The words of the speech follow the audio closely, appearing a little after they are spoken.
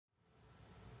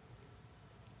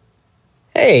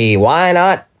hey, why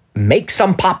not make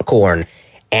some popcorn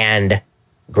and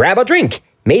grab a drink?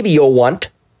 Maybe you'll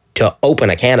want to open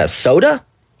a can of soda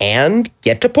and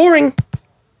get to pouring.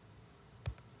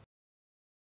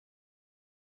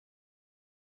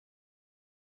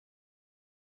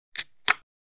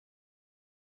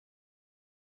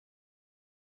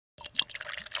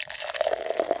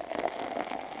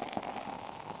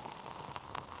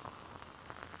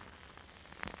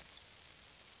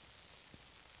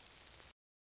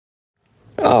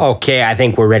 Okay, I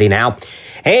think we're ready now.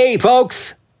 Hey,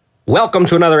 folks, welcome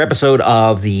to another episode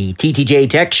of the TTJ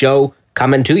Tech Show,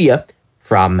 coming to you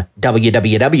from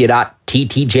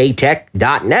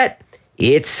www.ttjtech.net.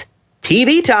 It's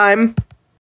TV time.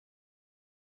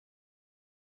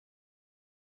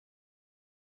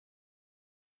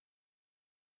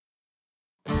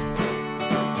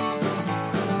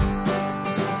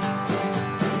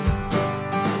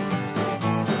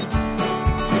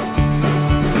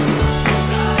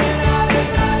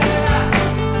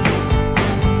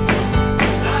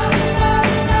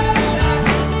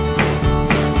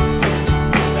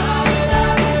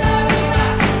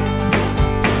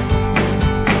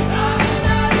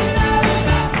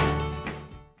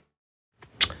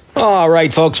 All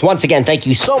right, folks, once again, thank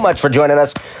you so much for joining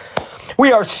us.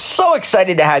 We are so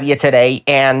excited to have you today.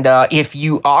 And if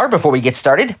you are, before we get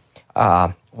started,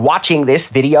 watching this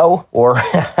video, or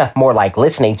more like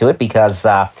listening to it because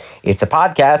it's a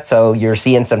podcast, so you're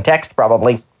seeing some text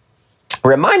probably,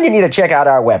 reminding you to check out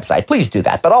our website. Please do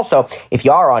that. But also, if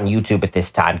you are on YouTube at this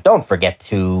time, don't forget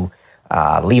to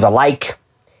leave a like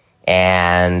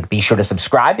and be sure to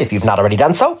subscribe if you've not already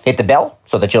done so. Hit the bell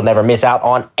so that you'll never miss out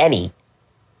on any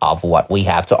of what we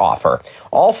have to offer.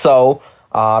 Also,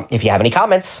 if you have any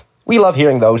comments, we love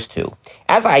hearing those too.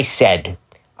 As I said,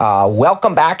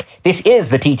 welcome back. This is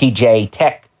the TTJ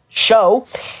Tech Show.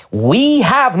 We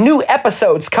have new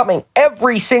episodes coming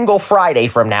every single Friday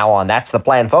from now on. That's the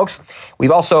plan, folks.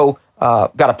 We've also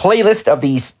got a playlist of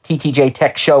these TTJ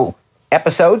Tech Show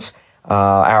episodes,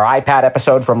 our iPad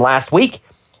episode from last week,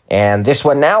 and this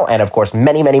one now, and of course,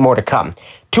 many, many more to come.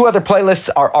 2 other playlists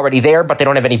are already there, but they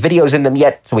don't have any videos in them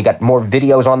yet, so we got more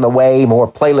videos on the way,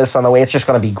 more playlists on the way. It's just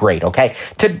going to be great, okay?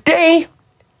 Today,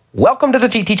 welcome to the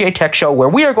TTJ Tech Show, where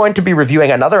we are going to be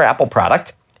reviewing another Apple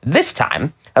product. This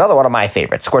time, another one of my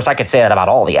favorites. Of course, I could say that about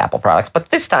all the Apple products, but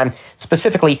this time,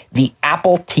 specifically, the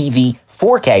Apple TV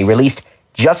 4K, released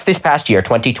just this past year,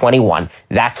 2021.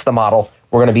 That's the model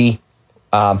we're going to be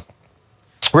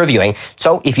reviewing.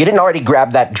 So if you didn't already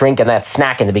grab that drink and that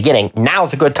snack in the beginning,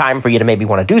 now's a good time for you to maybe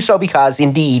want to do so, because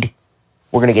indeed,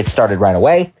 we're going to get started right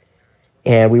away.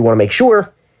 And we want to make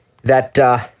sure that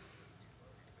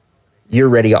you're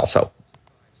ready also.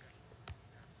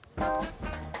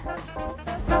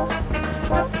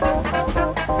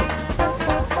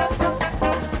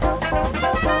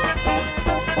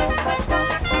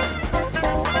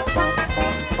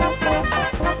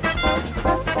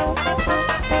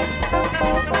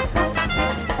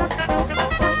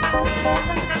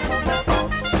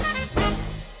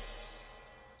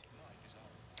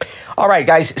 All right,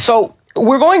 guys, so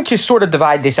we're going to sort of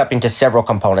divide this up into several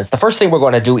components. The first thing we're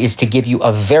going to do is to give you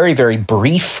a very, very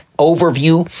brief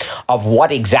overview of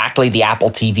what exactly the Apple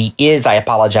TV is. I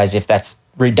apologize if that's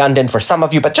redundant for some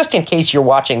of you, but just in case you're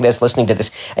watching this, listening to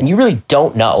this, and you really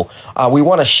don't know, we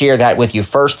want to share that with you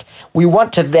first. We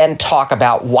want to then talk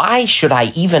about why should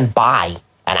I even buy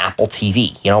an Apple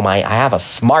TV. You know, I have a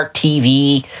smart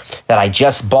TV that I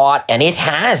just bought, and it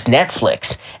has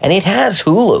Netflix, and it has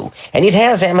Hulu, and it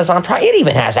has Amazon Prime. It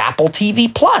even has Apple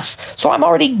TV Plus. So I'm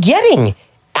already getting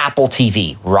Apple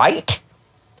TV, right?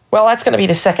 Well, that's going to be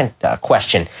the second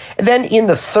question. And then in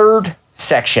the third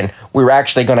section, we're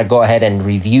actually going to go ahead and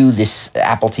review this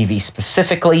Apple TV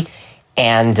specifically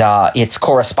and its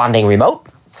corresponding remote.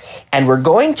 And we're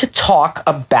going to talk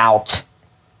about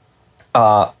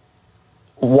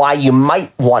why you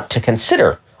might want to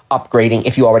consider upgrading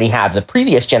if you already have the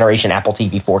previous generation Apple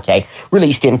TV 4K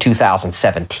released in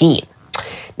 2017.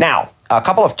 Now, a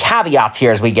couple of caveats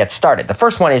here as we get started. The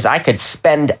first one is I could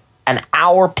spend an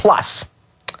hour plus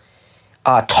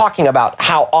talking about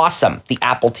how awesome the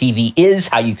Apple TV is,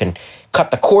 how you can cut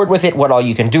the cord with it, what all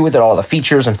you can do with it, all the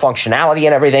features and functionality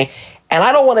and everything. And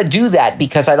I don't want to do that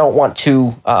because I don't want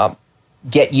to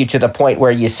get you to the point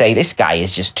where you say, this guy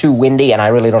is just too windy and I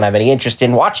really don't have any interest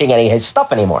in watching any of his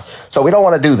stuff anymore. So we don't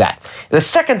want to do that. The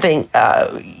second thing,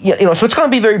 so it's going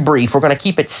to be very brief. We're going to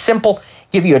keep it simple,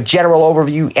 give you a general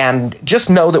overview, and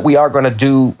just know that we are going to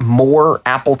do more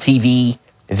Apple TV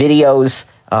videos,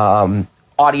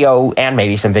 audio, and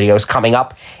maybe some videos coming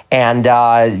up, and,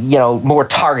 more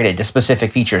targeted to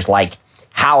specific features like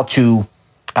how to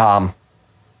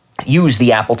use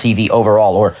the Apple TV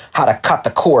overall, or how to cut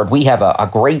the cord. We have a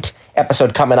great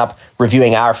episode coming up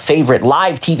reviewing our favorite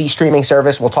live TV streaming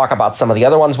service. We'll talk about some of the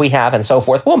other ones we have and so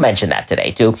forth. We'll mention that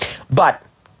today too. But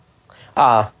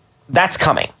that's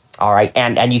coming. All right.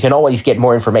 And you can always get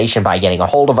more information by getting a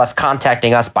hold of us,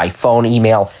 contacting us by phone,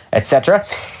 email, etc.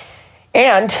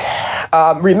 And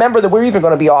remember that we're even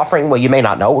going to be offering, well, you may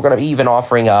not know, we're going to be even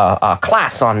offering a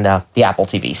class on the Apple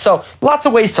TV. So lots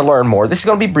of ways to learn more. This is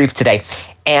going to be brief today.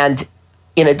 And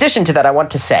in addition to that, I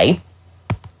want to say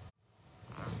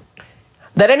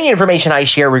that any information I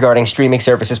share regarding streaming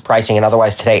services, pricing, and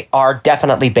otherwise today are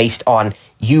definitely based on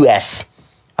U.S.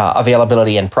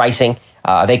 Availability and pricing.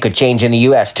 They could change in the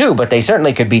U.S. too, but they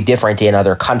certainly could be different in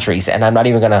other countries. And I'm not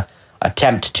even going to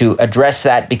attempt to address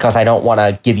that because I don't want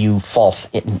to give you false,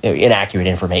 inaccurate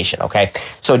information, okay?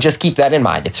 So just keep that in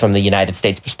mind. It's from the United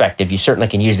States perspective. You certainly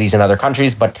can use these in other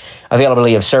countries, but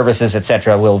availability of services,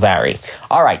 etc., will vary.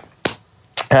 All right,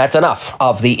 that's enough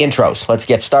of the intros. Let's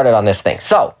get started on this thing.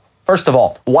 So, first of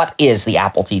all, what is the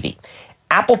Apple TV?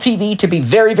 Apple TV, to be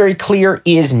very, very clear,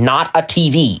 is not a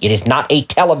TV. It is not a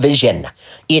television.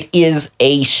 It is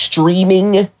a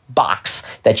streaming box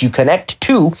that you connect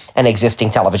to an existing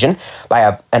television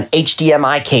by an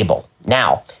HDMI cable.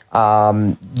 Now,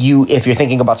 if you're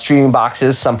thinking about streaming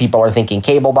boxes, some people are thinking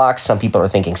cable box, some people are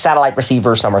thinking satellite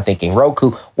receiver, some are thinking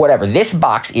Roku, whatever. This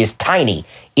box is tiny.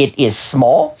 It is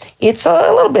small. It's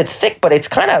a little bit thick, but it's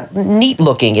kind of neat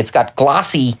looking. It's got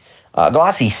glossy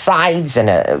sides and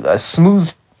a smooth,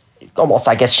 almost,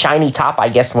 I guess, shiny top, I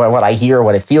guess, what I hear,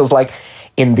 what it feels like.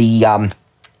 In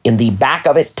the back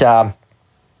of it,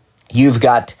 you've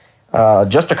got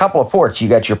just a couple of ports. You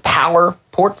got your power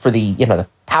port for the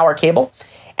power cable,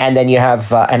 and then you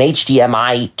have an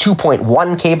HDMI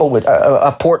 2.1 cable with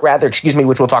a port, which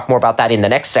we'll talk more about that in the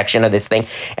next section of this thing.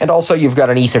 And also you've got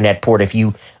an Ethernet port if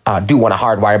you do want to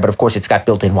hardwire, but of course it's got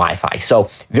built-in Wi-Fi. So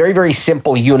very, very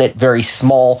simple unit, very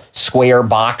small square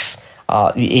box.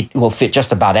 It will fit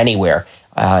just about anywhere.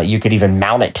 You could even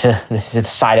mount it to the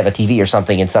side of a TV or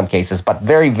something in some cases, but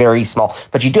very, very small.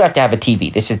 But you do have to have a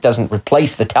TV. This doesn't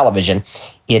replace the television.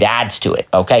 It adds to it,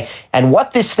 okay? And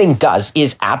what this thing does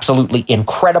is absolutely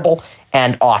incredible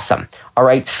and awesome. All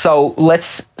right, so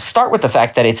let's start with the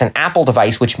fact that it's an Apple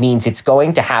device, which means it's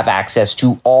going to have access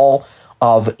to all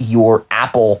of your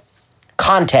Apple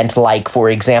content, like, for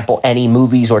example, any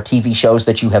movies or TV shows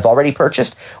that you have already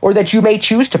purchased or that you may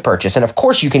choose to purchase. And of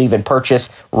course, you can even purchase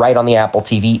right on the Apple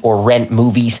TV or rent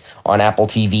movies on Apple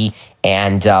TV.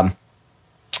 And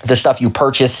the stuff you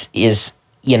purchase is,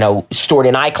 stored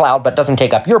in iCloud, but doesn't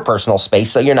take up your personal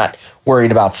space. So you're not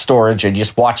worried about storage, or you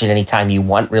just watch it anytime you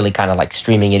want, really kind of like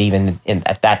streaming it even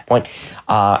at that point.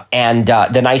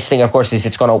 The nice thing, of course, is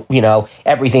it's going to,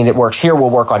 everything that works here will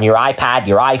work on your iPad,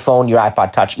 your iPhone, your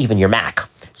iPod Touch, even your Mac.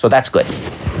 So that's good.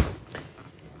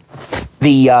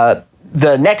 The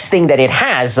next thing that it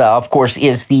has, of course,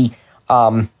 is the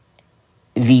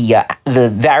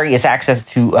various access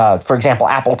to, for example,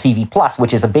 Apple TV Plus,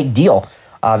 which is a big deal.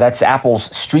 That's Apple's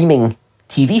streaming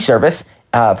TV service.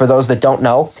 For those that don't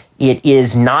know, it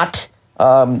is not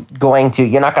you're not going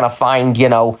to find,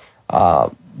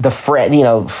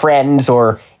 Friends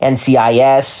or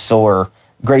NCIS or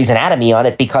Grey's Anatomy on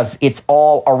it, because it's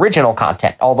all original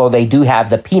content, although they do have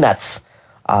the Peanuts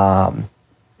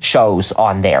shows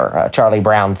on there, Charlie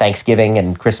Brown, Thanksgiving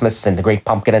and Christmas and The Great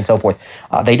Pumpkin and so forth.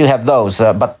 They do have those,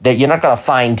 but you're not going to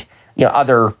find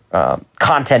other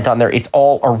content on there. It's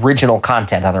all original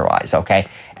content otherwise, okay?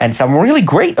 And some really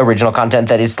great original content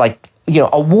that is like,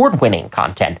 award-winning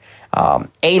content.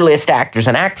 A-list actors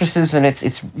and actresses, and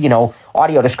it's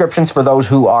audio descriptions for those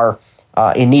who are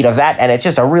in need of that, and it's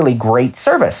just a really great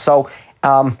service. So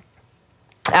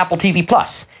Apple TV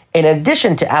Plus. In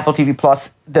addition to Apple TV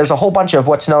Plus, there's a whole bunch of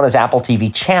what's known as Apple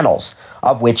TV channels,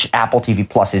 of which Apple TV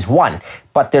Plus is one.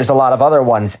 But there's a lot of other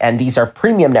ones, and these are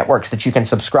premium networks that you can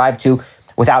subscribe to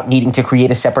without needing to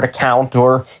create a separate account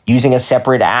or using a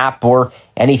separate app or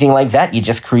anything like that. You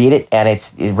just create it, and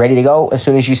it's ready to go as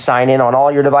soon as you sign in on all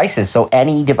your devices. So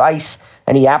any device,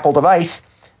 any Apple device,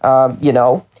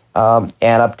 and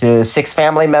up to 6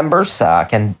 family members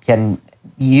can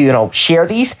share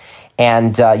these.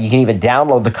 And you can even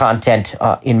download the content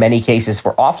in many cases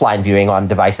for offline viewing on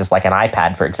devices like an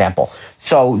iPad, for example.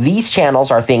 So these channels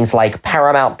are things like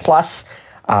Paramount Plus,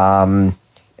 Stars,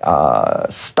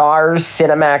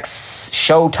 Cinemax,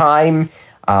 Showtime.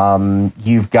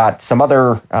 You've got some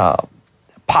other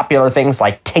popular things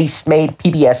like Tastemade,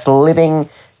 PBS Living,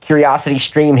 Curiosity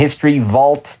Stream, History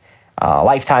Vault,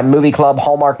 Lifetime Movie Club,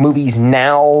 Hallmark Movies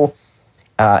Now.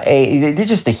 There's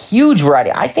just a huge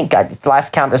variety. I think at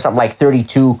last count there's something like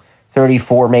 32,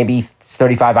 34, maybe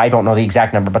 35, I don't know the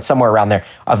exact number, but somewhere around there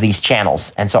of these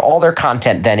channels. And so all their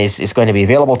content then is going to be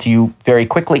available to you very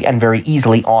quickly and very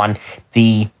easily on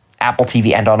the Apple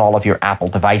TV and on all of your Apple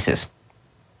devices.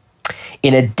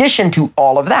 In addition to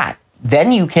all of that,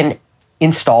 then you can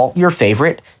install your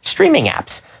favorite streaming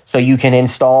apps. So you can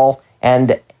install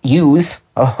and use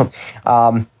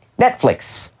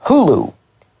Netflix, Hulu,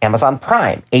 Amazon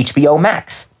Prime, HBO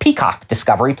Max, Peacock,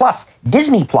 Discovery Plus,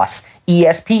 Disney Plus,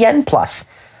 ESPN Plus,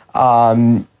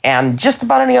 and just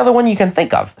about any other one you can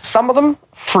think of. Some of them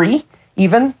free,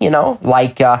 even,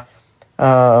 like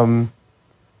Tubi,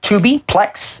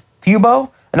 Plex,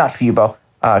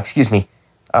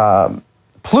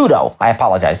 Pluto. I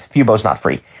apologize. Fubo's not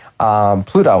free.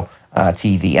 Pluto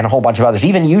TV and a whole bunch of others,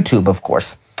 even YouTube, of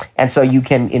course. And so you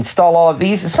can install all of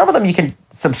these. Some of them you can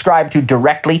subscribe to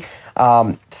directly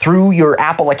through your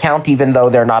Apple account, even though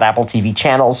they're not Apple TV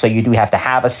channels. So you do have to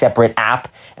have a separate app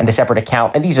and a separate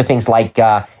account. And these are things like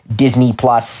Disney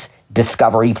Plus,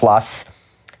 Discovery Plus,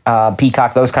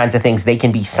 Peacock, those kinds of things. They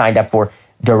can be signed up for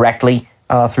directly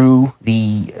through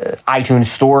the iTunes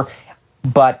store.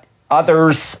 But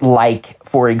others, like,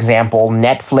 for example,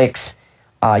 Netflix,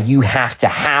 you have to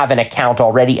have an account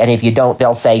already. And if you don't,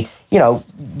 they'll say,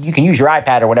 you can use your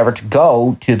iPad or whatever to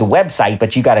go to the website,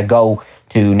 but you got to go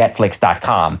to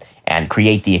netflix.com and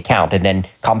create the account and then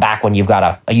come back when you've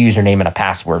got a username and a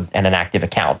password and an active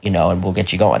account, and we'll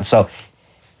get you going. So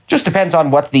just depends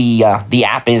on what the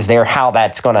app is there, how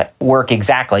that's going to work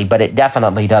exactly, but it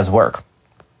definitely does work.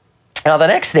 Now, the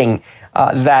next thing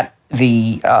that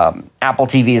the Apple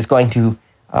TV is going to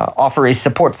offer is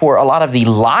support for a lot of the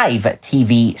live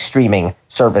TV streaming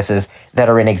services that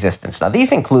are in existence. Now,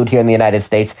 these include here in the United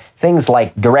States things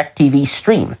like DirecTV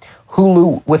Stream,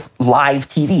 Hulu with Live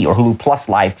TV or Hulu Plus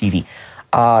Live TV.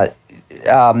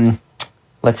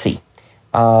 Let's see.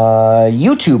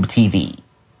 YouTube TV.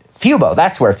 Fubo,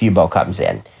 that's where Fubo comes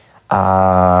in.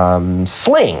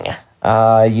 Sling.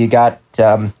 You got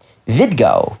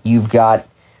Vidgo. You've got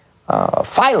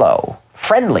Philo.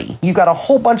 Friendly. You've got a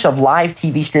whole bunch of live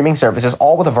TV streaming services,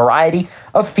 all with a variety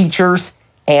of features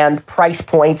and price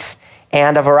points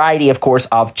and a variety, of course,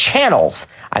 of channels.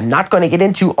 I'm not going to get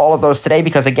into all of those today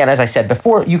because, again, as I said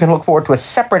before, you can look forward to a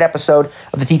separate episode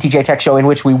of the TTJ Tech Show in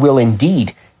which we will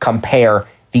indeed compare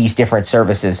these different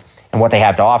services and what they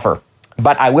have to offer.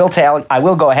 But I will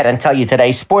go ahead and tell you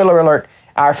today, spoiler alert,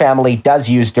 our family does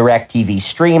use DirecTV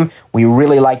Stream. We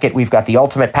really like it. We've got the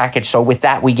ultimate package. So with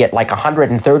that, we get like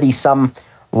 130 some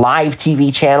live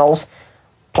TV channels.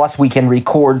 Plus, we can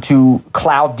record to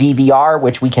cloud DVR,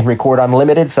 which we can record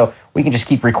unlimited. So we can just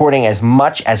keep recording as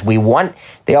much as we want.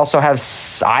 They also have,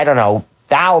 I don't know,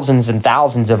 thousands and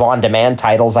thousands of on-demand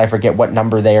titles. I forget what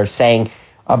number they are saying,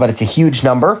 but it's a huge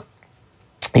number.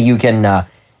 You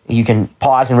can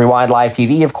pause and rewind live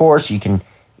TV, of course. You can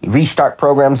restart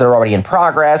programs that are already in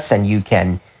progress, and you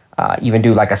can even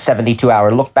do like a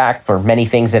 72-hour look back for many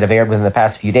things that have aired within the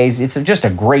past few days. It's just a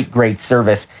great, great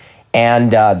service.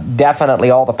 And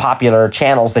definitely all the popular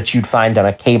channels that you'd find on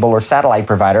a cable or satellite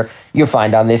provider, you'll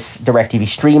find on this DirecTV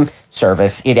Stream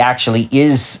service. It actually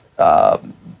is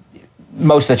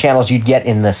most of the channels you'd get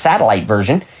in the satellite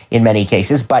version in many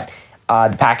cases, but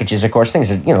the packages, of course,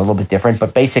 things are a little bit different.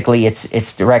 But basically, it's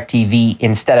DirecTV.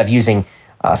 Instead of using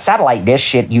satellite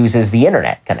dish, it uses the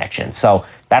internet connection. So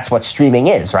that's what streaming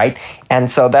is, right?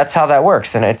 And so that's how that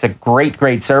works. And it's a great,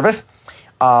 great service.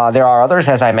 There are others,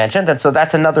 as I mentioned, and so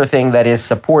that's another thing that is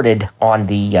supported on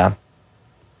the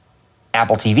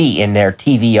Apple TV in their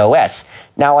tvOS.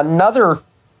 Now, another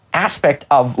aspect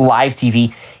of live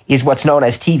TV is what's known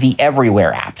as TV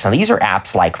Everywhere apps. Now, these are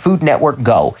apps like Food Network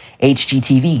Go,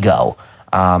 HGTV Go,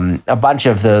 a bunch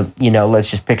of the, let's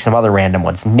just pick some other random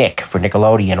ones, Nick for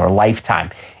Nickelodeon or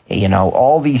Lifetime,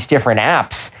 all these different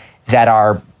apps that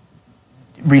are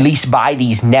released by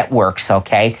these networks,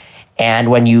 okay?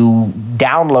 And when you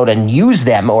download and use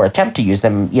them or attempt to use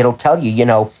them, it'll tell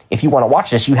you, if you want to watch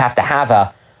this, you have to have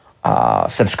a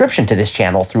subscription to this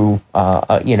channel through,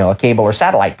 a cable or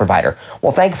satellite provider.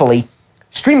 Well, thankfully,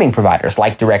 streaming providers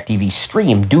like DirecTV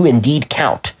Stream do indeed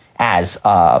count as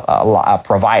a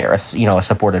provider, a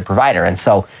supported provider. And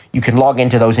so you can log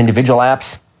into those individual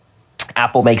apps.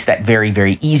 Apple makes that very,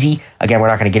 very easy. Again, we're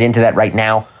not going to get into that right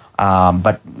now.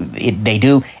 But they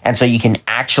do. And so you can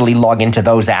actually log into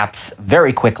those apps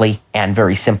very quickly and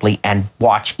very simply and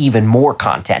watch even more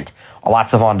content.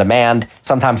 Lots of on-demand,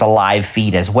 sometimes a live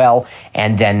feed as well.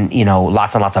 And then,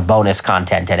 lots and lots of bonus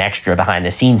content and extra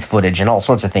behind-the-scenes footage and all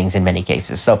sorts of things in many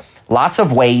cases. So lots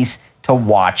of ways to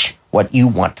watch what you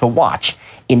want to watch.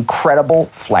 Incredible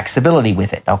flexibility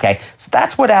with it, okay? So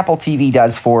that's what Apple TV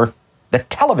does for the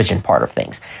television part of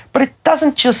things. But it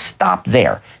doesn't just stop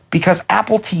there, because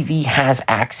Apple TV has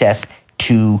access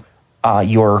to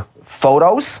your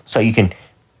photos, so you can,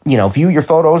 view your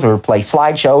photos or play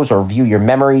slideshows or view your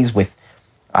memories with,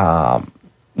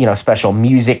 special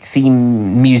music,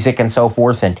 theme music, and so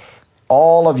forth, and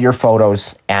all of your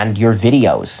photos and your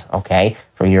videos, okay,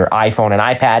 from your iPhone and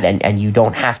iPad, and you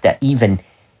don't have to even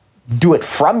do it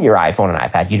from your iPhone and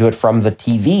iPad. You do it from the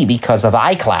TV because of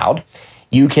iCloud.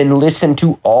 You can listen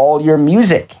to all your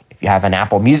music. If you have an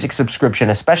Apple Music subscription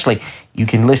especially, you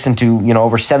can listen to,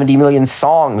 over 70 million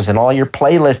songs and all your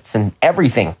playlists and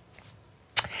everything.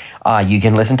 You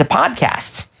can listen to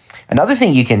podcasts. Another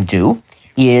thing you can do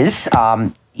is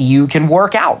you can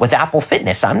work out with Apple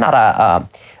Fitness. I'm not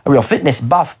a real fitness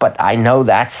buff, but I know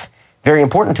that's very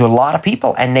important to a lot of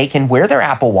people, and they can wear their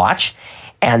Apple Watch,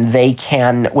 and they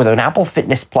can, with an Apple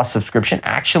Fitness Plus subscription,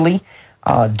 actually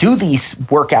do these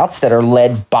workouts that are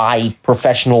led by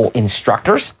professional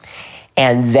instructors.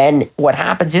 And then what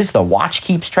happens is the watch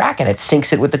keeps track, and it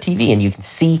syncs it with the TV, and you can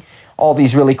see all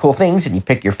these really cool things, and you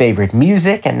pick your favorite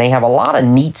music, and they have a lot of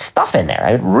neat stuff in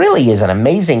there. It really is an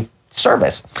amazing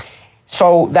service.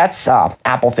 So that's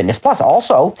Apple Fitness Plus.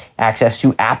 Also, access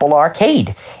to Apple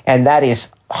Arcade, and that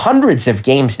is hundreds of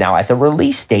games now. At the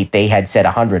release date, they had said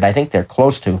 100. I think they're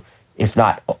close to, if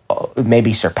not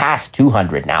maybe surpassed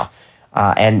 200 now.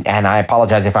 And I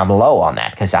apologize if I'm low on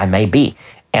that, because I may be.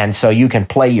 And so you can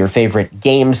play your favorite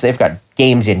games. They've got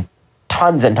games in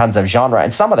tons and tons of genre,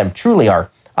 and some of them truly are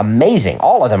amazing.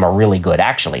 All of them are really good,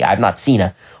 actually. I've not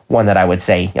seen one that I would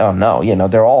say, oh no,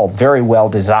 they're all very well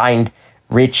designed,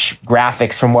 rich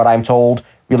graphics from what I'm told,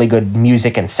 really good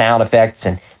music and sound effects,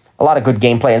 and a lot of good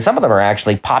gameplay. And some of them are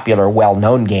actually popular,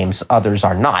 well-known games. Others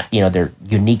are not. They're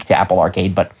unique to Apple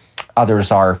Arcade, but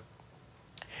others are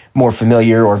more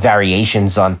familiar or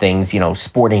variations on things,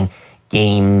 sporting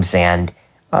games and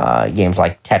games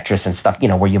like Tetris and stuff,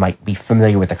 where you might be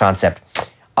familiar with the concept.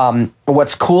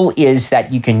 What's cool is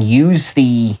that you can use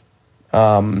the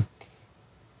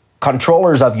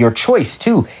controllers of your choice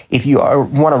too. If you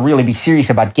want to really be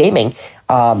serious about gaming,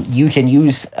 you can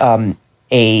use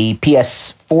a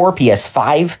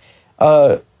PS4,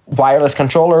 PS5 wireless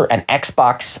controller, an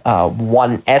Xbox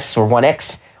One S or One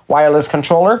X wireless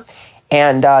controller,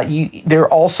 and there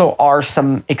also are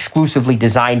some exclusively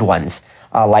designed ones,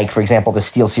 like, for example, the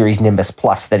SteelSeries Nimbus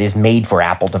Plus that is made for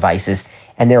Apple devices,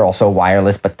 and they're also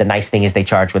wireless, but the nice thing is they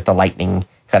charge with the Lightning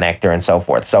connector and so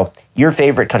forth. So your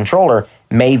favorite controller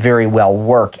may very well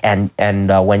work, and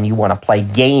when you want to play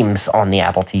games on the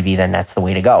Apple TV, then that's the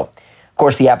way to go. Of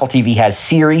course, the Apple TV has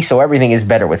Siri, so everything is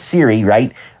better with Siri,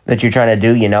 right? That you're trying to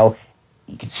do,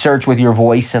 you can search with your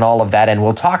voice and all of that, and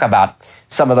we'll talk about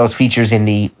some of those features in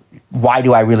the why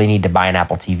do I really need to buy an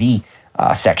Apple TV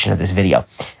section of this video.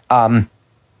 And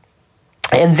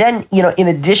then, in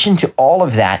addition to all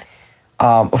of that,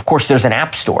 of course, there's an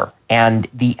app store, and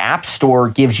the app store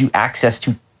gives you access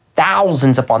to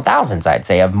thousands upon thousands, I'd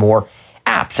say, of more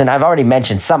apps. And I've already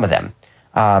mentioned some of them,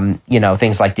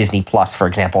 things like Disney Plus, for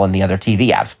example, and the other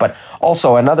TV apps, but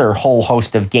also another whole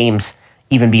host of games,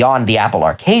 even beyond the Apple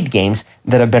Arcade games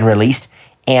that have been released.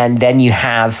 And then you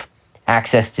have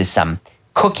access to some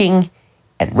cooking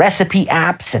and recipe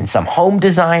apps and some home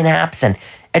design apps and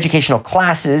educational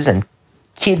classes and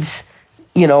kids,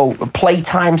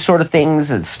 playtime sort of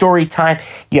things and story time.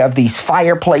 You have these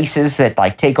fireplaces that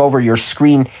take over your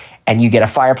screen, and you get a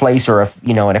fireplace or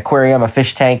an aquarium, a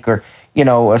fish tank, or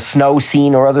a snow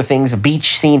scene or other things, a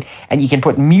beach scene, and you can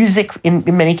put music in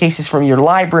many cases from your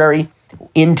library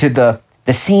into the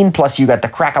scene. Plus you got the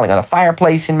crackling of the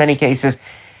fireplace in many cases.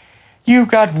 You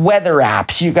got weather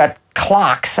apps, you got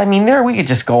clocks. I mean, we could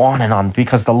just go on and on,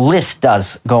 because the list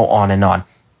does go on and on.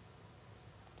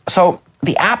 So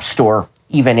the App Store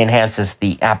even enhances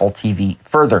the Apple TV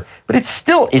further, but that's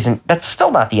still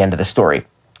not the end of the story,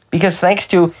 because thanks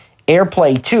to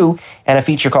AirPlay 2 and a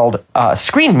feature called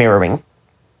screen mirroring,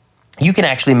 you can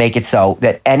actually make it so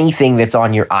that anything that's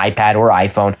on your iPad or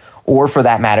iPhone, or for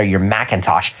that matter, your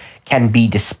Macintosh, can be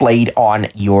displayed on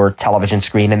your television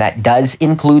screen, and that does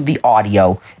include the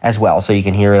audio as well, so you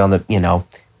can hear it on the,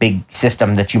 big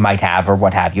system that you might have or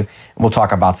what have you. We'll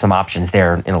talk about some options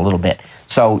there in a little bit.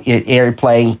 So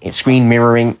AirPlay, screen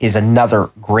mirroring is another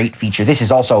great feature. This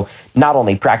is also not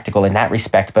only practical in that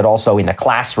respect, but also in the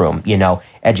classroom,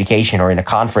 education, or in a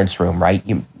conference room, right?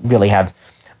 You really have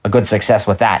a good success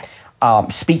with that.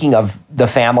 Speaking of the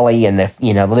family and the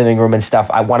the living room and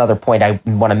stuff, one other point I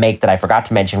want to make that I forgot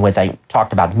to mention when I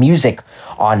talked about music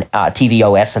on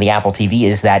tvOS and the Apple TV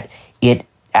is that it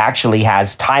actually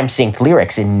has time-synced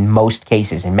lyrics in most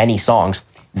cases. In many songs,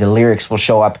 the lyrics will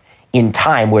show up in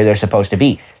time where they're supposed to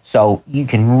be. So you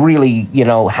can really,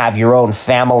 have your own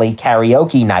family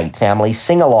karaoke night, family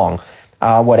sing-along,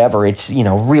 whatever. It's,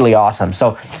 really awesome.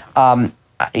 So,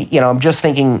 I'm just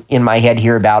thinking in my head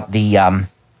here about the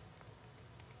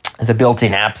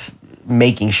built-in apps,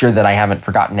 making sure that I haven't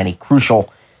forgotten any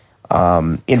crucial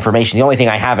information. The only thing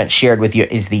I haven't shared with you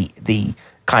is the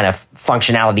kind of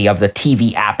functionality of the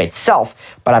TV app itself,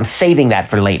 but I'm saving that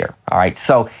for later. All right.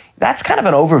 So that's kind of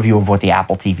an overview of what the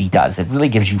Apple TV does. It really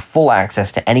gives you full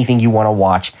access to anything you want to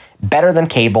watch, better than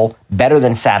cable, better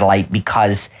than satellite,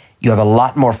 because you have a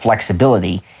lot more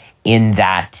flexibility in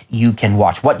that you can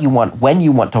watch what you want, when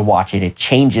you want to watch it. It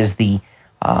changes the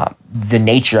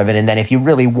nature of it. And then if you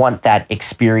really want that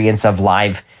experience of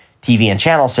live TV and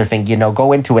channel surfing,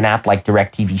 go into an app like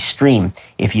DirecTV Stream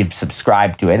if you've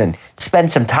subscribed to it and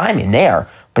spend some time in there.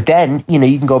 But then, you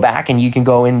can go back and you can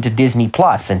go into Disney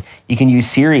Plus and you can use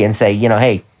Siri and say,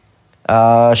 hey,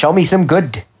 show me some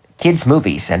good kids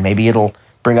movies. And maybe it'll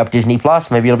bring up Disney Plus.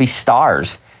 Maybe it'll be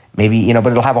Stars. Maybe, but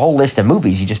it'll have a whole list of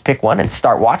movies. You just pick one and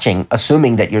start watching,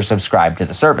 assuming that you're subscribed to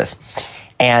the service.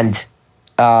 And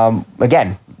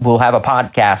again, we'll have a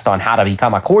podcast on how to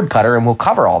become a cord cutter, and we'll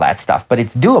cover all that stuff. But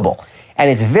it's doable, and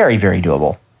it's very, very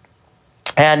doable.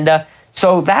 And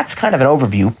so that's kind of an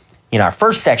overview in our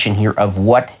first section here of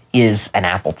what is an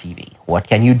Apple TV. What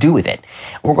can you do with it?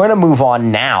 We're going to move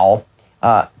on now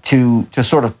to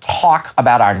sort of talk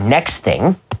about our next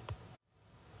thing,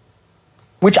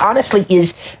 which honestly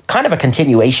is kind of a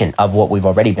continuation of what we've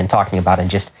already been talking about and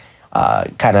just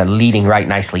kind of leading right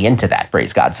nicely into that,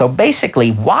 praise God. So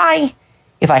basically, why,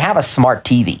 if I have a smart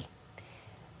TV,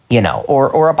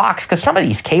 or a box, because some of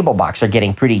these cable boxes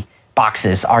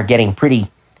are getting pretty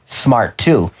smart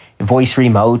too. Voice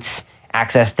remotes,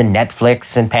 access to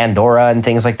Netflix and Pandora and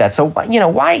things like that. So,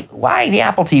 why the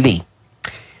Apple TV?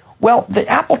 Well, the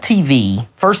Apple TV,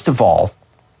 first of all,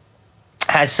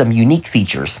 has some unique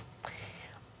features.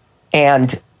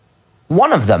 And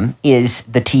one of them is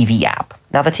the TV app.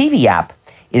 Now, the TV app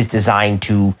is designed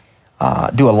to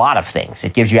do a lot of things.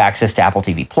 It gives you access to Apple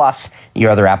TV Plus, your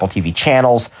other Apple TV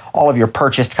channels, all of your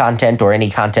purchased content or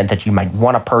any content that you might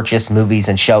want to purchase, movies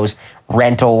and shows,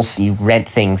 rentals. You rent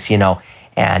things,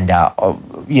 and,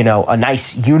 a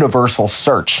nice universal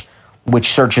search, which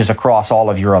searches across all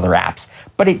of your other apps.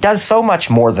 But it does so much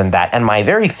more than that. And my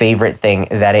very favorite thing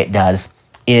that it does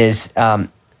is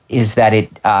that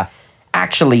it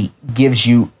actually gives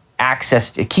you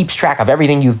access, it keeps track of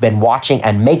everything you've been watching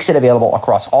and makes it available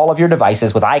across all of your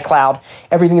devices with iCloud,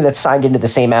 everything that's signed into the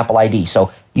same Apple ID.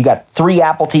 So you got 3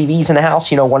 Apple TVs in the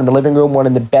house, one in the living room, one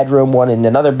in the bedroom, one in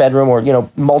another bedroom, or,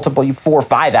 multiple, 4 or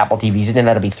 5 Apple TVs. It didn't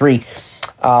have to be 3.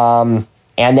 And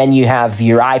then you have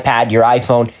your iPad, your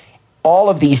iPhone. All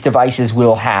of these devices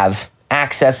will have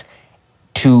access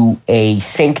to a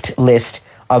synced list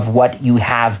of what you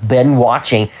have been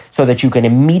watching so that you can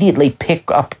immediately pick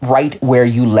up right where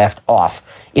you left off.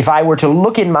 If I were to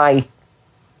look in my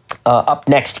up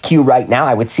next queue right now,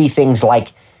 I would see things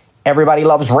like Everybody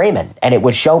Loves Raymond, and it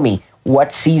would show me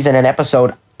what season and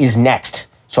episode is next,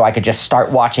 so I could just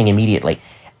start watching immediately.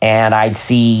 And I'd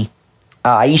see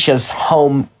Aisha's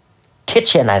Home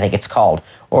Kitchen, I think it's called,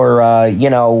 or,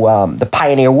 The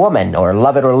Pioneer Woman, or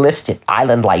Love It or List It,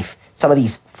 Island Life, some of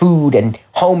these food and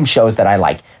home shows that I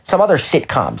like, some other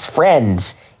sitcoms,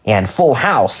 Friends and Full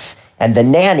House and The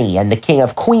Nanny and The King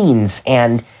of Queens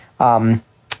and, what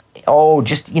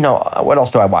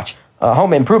else do I watch?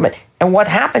 Home Improvement. And what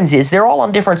happens is they're all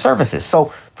on different services.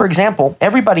 So, for example,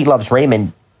 Everybody Loves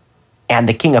Raymond and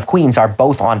The King of Queens are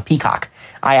both on Peacock.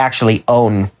 I actually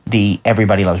own the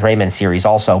Everybody Loves Raymond series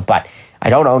also, but I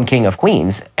don't own King of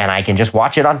Queens, and I can just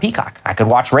watch it on Peacock. I could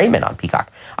watch Raymond on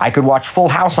Peacock. I could watch Full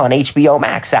House on HBO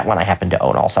Max. That one I happen to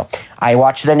own also. I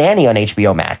watch The Nanny on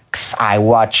HBO Max. I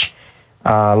watch,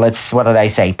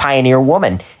 Pioneer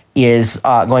Woman is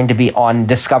going to be on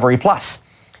Discovery Plus.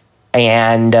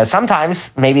 And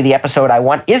sometimes maybe the episode I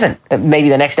want isn't. Maybe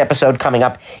the next episode coming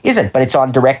up isn't, but it's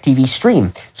on DirecTV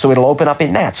Stream. So it'll open up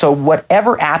in that. So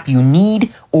whatever app you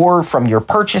need, or from your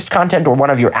purchased content or one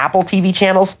of your Apple TV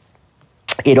channels,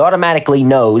 it automatically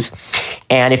knows.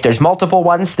 And if there's multiple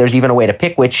ones, there's even a way to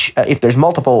pick which, if there's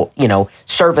multiple,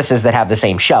 services that have the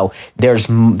same show, there's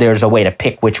a way to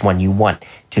pick which one you want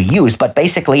to use. But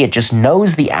basically, it just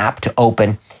knows the app to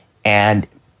open and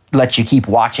lets you keep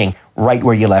watching right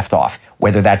where you left off,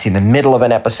 whether that's in the middle of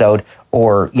an episode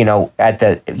or,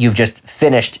 you've just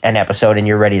finished an episode and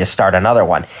you're ready to start another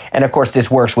one. And of course,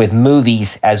 this works with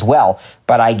movies as well.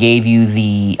 But I gave you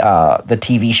the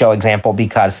TV show example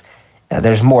because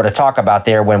there's more to talk about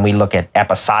there when we look at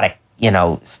episodic,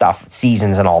 stuff,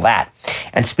 seasons and all that.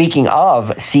 And speaking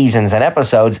of seasons and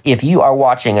episodes, if you are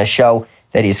watching a show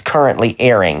that is currently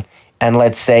airing, and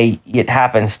let's say it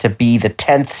happens to be the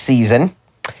 10th season,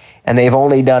 and they've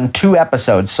only done 2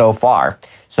 episodes so far.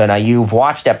 So now you've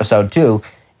watched episode 2,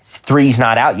 3's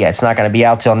not out yet. It's not going to be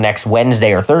out till next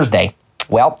Wednesday or Thursday.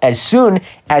 Well, as soon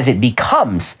as it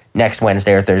becomes next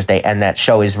Wednesday or Thursday and that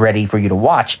show is ready for you to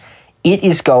watch, it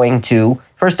is going to,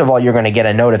 first of all, you're going to get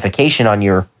a notification on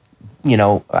your,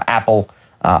 Apple,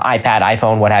 iPad,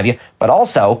 iPhone, what have you. But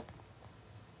also,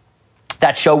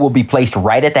 that show will be placed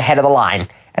right at the head of the line,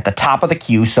 at the top of the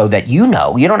queue, so that you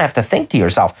don't have to think to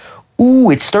yourself, ooh,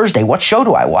 it's Thursday, what show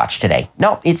do I watch today?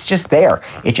 No, it's just there.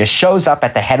 It just shows up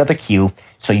at the head of the queue,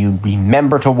 so you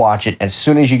remember to watch it. As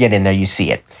soon as you get in there, you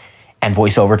see it. And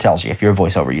VoiceOver tells you if you're a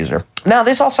VoiceOver user. Now,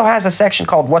 this also has a section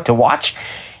called What to Watch,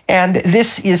 and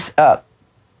this is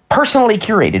personally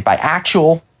curated by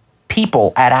actual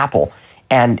people at Apple,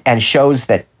 and shows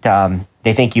that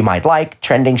they think you might like,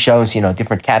 trending shows,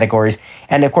 different categories.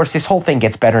 And of course, this whole thing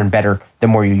gets better and better the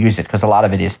more you use it, because a lot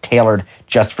of it is tailored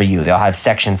just for you. They'll have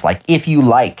sections like, if you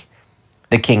like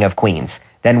The King of Queens,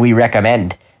 then we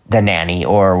recommend The Nanny,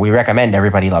 or we recommend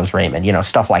Everybody Loves Raymond,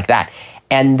 stuff like that.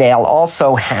 And they'll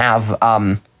also have,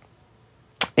 a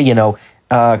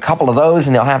couple of those,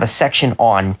 and they'll have a section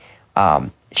on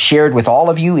shared with all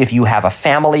of you if you have a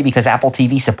family, because Apple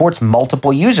TV supports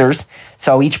multiple users.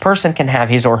 So each person can have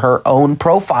his or her own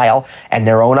profile and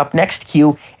their own up next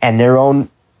queue and their own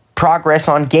progress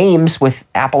on games with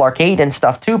Apple Arcade and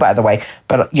stuff too, by the way.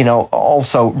 But,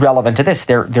 also relevant to this,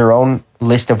 their own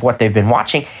list of what they've been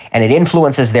watching, and it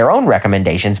influences their own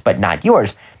recommendations, but not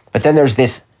yours. But then there's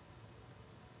this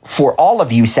For All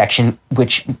of You section,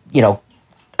 which,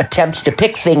 attempts to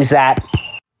pick things that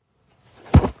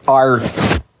are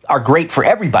great for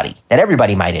everybody, that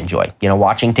everybody might enjoy,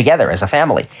 watching together as a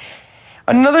family.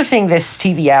 Another thing this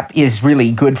TV app is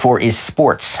really good for is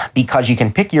sports, because you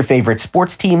can pick your favorite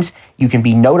sports teams, you can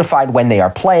be notified when they are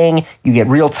playing, you get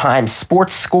real-time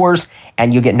sports scores,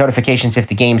 and you get notifications if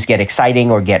the games get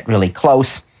exciting or get really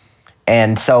close.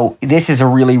 And so this is a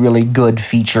really, really good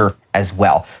feature as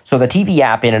well. So the TV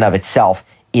app in and of itself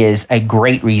is a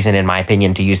great reason, in my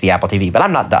opinion, to use the Apple TV. But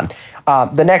I'm not done.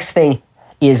 The next thing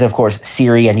is, of course,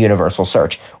 Siri and Universal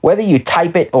Search. Whether you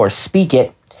type it or speak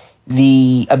it,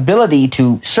 the ability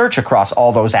to search across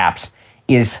all those apps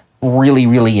is really,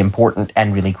 really important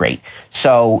and really great.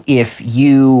 So if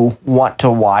you want to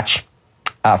watch,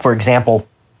 for example,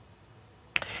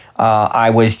 I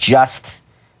was just,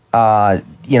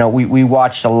 we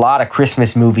watched a lot of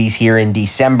Christmas movies here in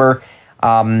December.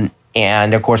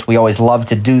 And of course, we always love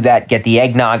to do that, get the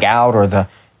eggnog out or the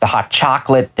hot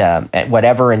chocolate,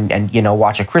 whatever, and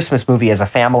watch a Christmas movie as a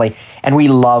family. And we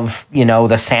love,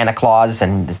 the Santa Claus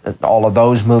and all of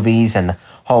those movies, and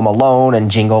Home Alone and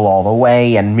Jingle All the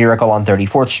Way and Miracle on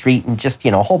 34th Street, and just,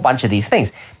 a whole bunch of these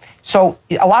things. So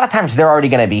a lot of times they're already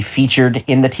going to be featured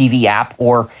in the TV app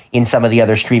or in some of the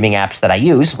other streaming apps that I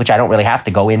use, which I don't really have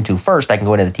to go into first. I can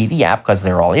go into the TV app because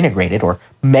they're all integrated, or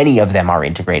many of them are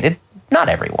integrated. Not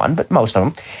everyone, but most of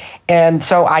them. And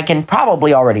so I can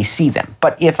probably already see them.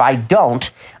 But if I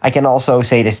don't, I can also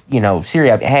say to, Siri,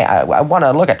 hey, I want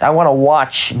to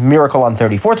watch Miracle on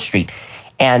 34th Street.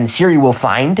 And Siri will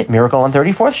find Miracle on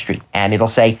 34th Street. And it'll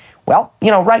say, well,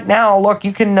 right now, look,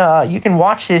 you can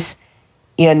watch this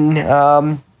in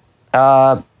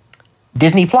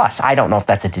Disney Plus. I don't know if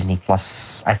that's a Disney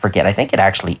Plus. I forget. I think it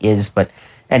actually is. But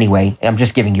anyway, I'm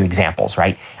just giving you examples,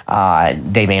 right?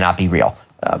 They may not be real.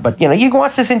 But, you can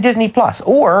watch this in Disney Plus,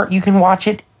 or you can watch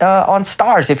it on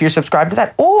Stars if you're subscribed to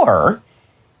that. Or,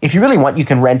 if you really want, you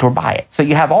can rent or buy it. So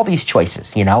you have all these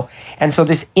choices, And so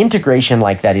this integration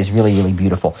like that is really, really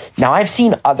beautiful. Now, I've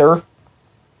seen other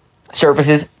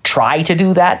services try to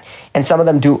do that, and some of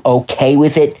them do okay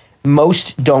with it.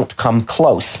 Most don't come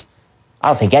close. I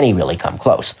don't think any really come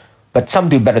close. But some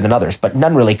do better than others, but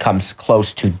none really comes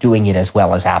close to doing it as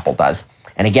well as Apple does.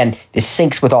 And again, this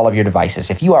syncs with all of your devices.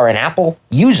 If you are an Apple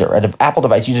user, an Apple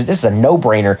device user, this is a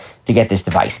no-brainer to get this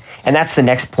device. And that's the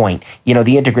next point,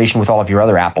 the integration with all of your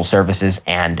other Apple services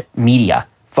and media,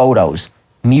 photos,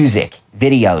 music,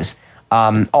 videos,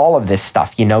 all of this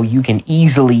stuff. You can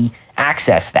easily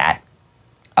access that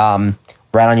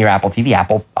right on your Apple TV,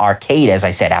 Apple Arcade, as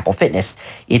I said, Apple Fitness.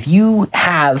 If you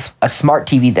have a smart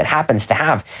TV that happens to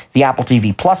have the Apple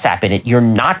TV Plus app in it, you're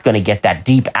not going to get that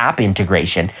deep app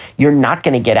integration. You're not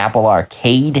going to get Apple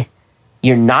Arcade.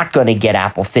 You're not going to get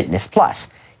Apple Fitness Plus.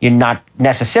 You're not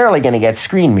necessarily going to get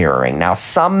screen mirroring. Now,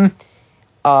 some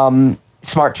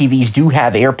smart TVs do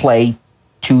have AirPlay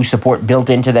 2 support built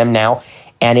into them now,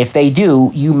 And if they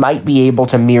do, you might be able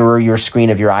to mirror your screen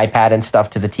of your iPad and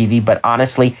stuff to the TV, but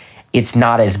honestly, it's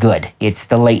not as good. It's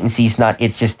the latency's not,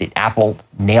 it's just that Apple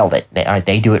nailed it.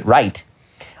 They do it right.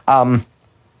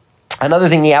 Another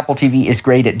thing the Apple TV is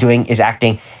great at doing is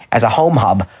acting as a home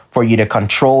hub for you to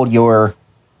control your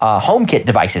HomeKit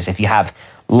devices. If you have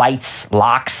lights,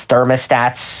 locks,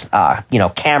 thermostats,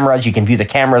 cameras, you can view the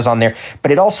cameras on there,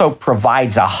 but it also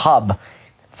provides a hub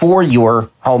for your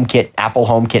HomeKit, Apple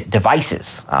HomeKit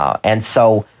devices. And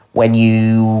so when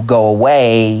you go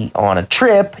away on a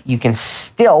trip, you can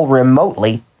still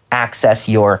remotely access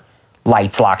your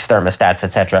lights, locks, thermostats,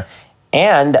 etc.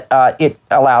 And it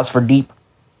allows for deep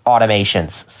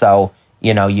automations. So,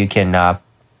 you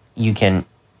can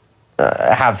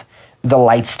have the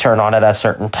lights turn on at a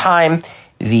certain time,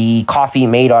 the coffee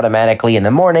made automatically in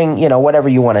the morning, whatever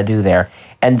you want to do there.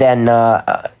 And then,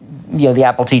 the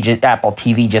Apple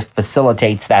TV just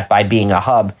facilitates that by being a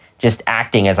hub, just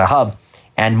acting as a hub.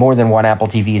 And more than one Apple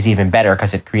TV is even better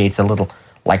because it creates a little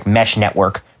like mesh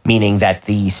network, meaning that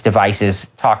these devices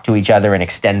talk to each other and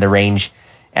extend the range,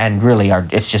 and really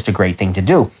it's just a great thing to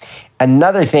do.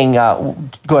 Another thing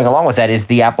going along with that is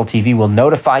the Apple TV will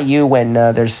notify you when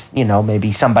there's,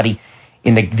 maybe somebody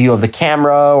in the view of the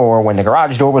camera, or when the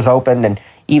garage door was opened, and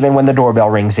even when the doorbell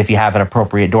rings if you have an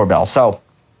appropriate doorbell. So,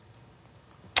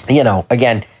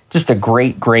 again, just a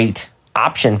great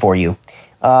option for you.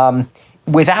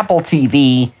 With Apple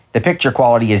TV, the picture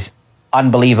quality is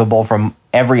unbelievable from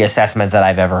every assessment that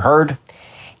I've ever heard.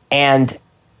 And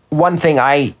one thing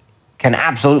I can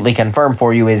absolutely confirm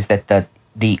for you is that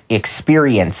the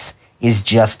experience is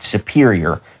just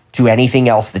superior to anything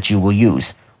else that you will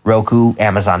use. Roku,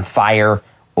 Amazon Fire,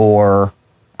 or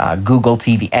Google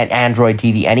TV, and Android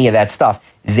TV, any of that stuff.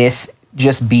 This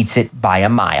just beats it by a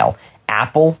mile.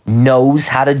 Apple knows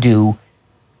how to do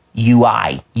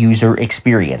UI, user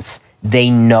experience. They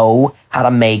know how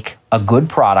to make a good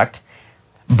product,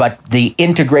 but the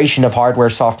integration of hardware,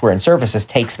 software, and services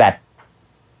takes that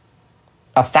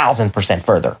 1,000%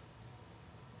 further.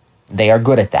 They are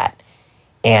good at that.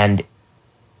 And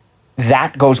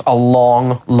that goes a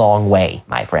long way,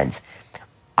 my friends.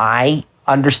 I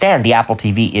understand the Apple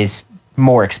TV is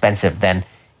more expensive than,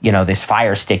 this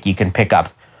Fire Stick you can pick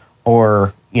up,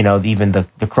 or, even the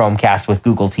Chromecast with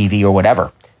Google TV or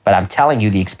whatever. But I'm telling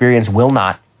you, the experience will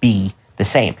not be the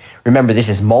same. Remember, this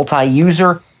is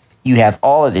multi-user. You have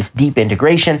all of this deep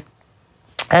integration.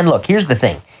 And look, here's the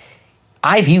thing.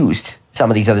 I've used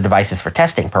some of these other devices for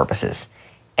testing purposes,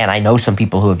 and I know some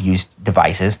people who have used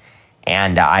devices,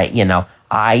 and I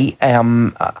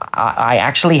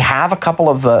actually have a couple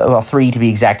of, 3 to be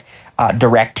exact,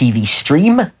 DirecTV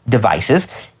Stream devices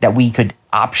that we could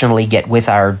optionally get with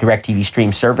our DirecTV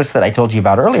Stream service that I told you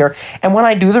about earlier. And when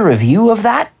I do the review of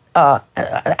that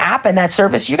app and that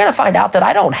service, you're going to find out that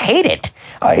I don't hate it.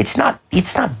 It's not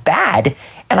bad.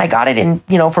 And I got it in,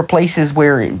 for places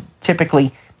where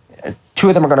typically 2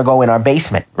 of them are going to go in our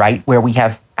basement, right? Where we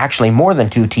have actually more than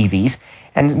 2 TVs.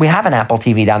 And we have an Apple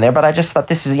TV down there, but I just thought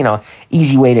this is,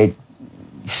 easy way to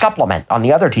supplement on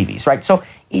the other TVs, right? So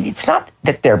it's not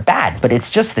that they're bad, but it's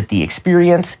just that the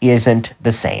experience isn't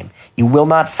the same. You will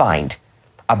not find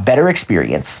a better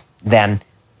experience than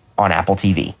on Apple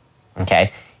TV,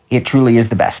 okay? It truly is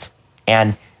the best.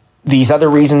 And these other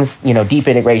reasons, deep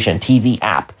integration, TV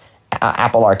app,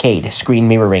 Apple Arcade, screen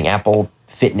mirroring, Apple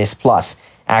Fitness Plus,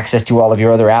 access to all of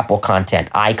your other Apple content,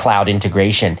 iCloud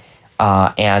integration,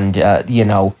 and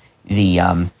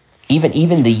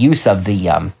even the use of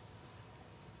the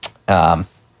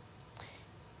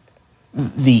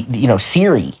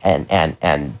Siri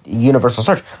and universal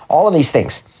search. All of these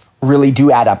things really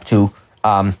do add up to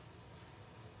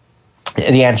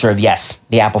the answer of yes,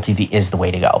 the Apple TV is the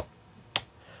way to go.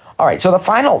 All right, so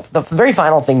the very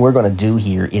final thing we're going to do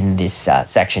here in this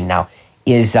section now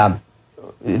is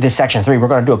this section 3. We're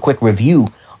going to do a quick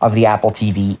review of the Apple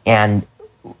TV, and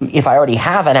if I already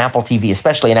have an Apple TV,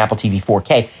 especially an Apple TV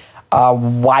 4K,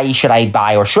 why should I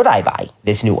buy, or should I buy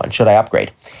this new one? Should I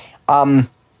upgrade?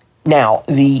 Now,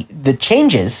 the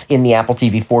changes in the Apple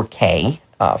TV 4K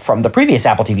from the previous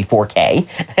Apple TV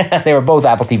 4K, they were both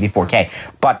Apple TV 4K,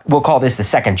 but we'll call this the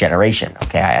second generation.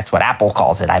 Okay, that's what Apple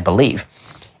calls it, I believe.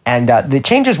 And the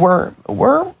changes were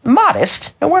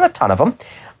modest. There weren't a ton of them.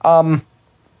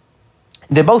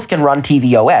 They both can run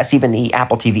tvOS, even the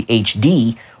Apple TV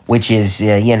HD, which is,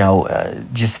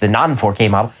 just the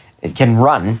non-4K model, it can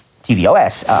run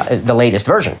tvOS, the latest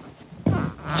version.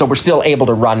 So we're still able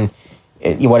to run,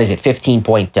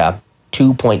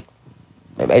 15.2.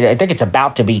 I think it's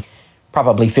about to be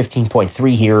probably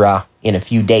 15.3 here in a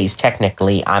few days.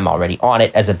 Technically, I'm already on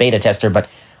it as a beta tester, but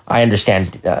I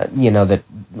understand, that we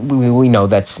know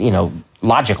that's,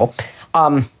 logical.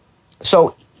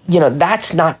 So,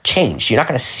 that's not changed. You're not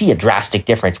going to see a drastic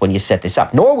difference when you set this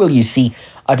up, nor will you see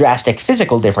a drastic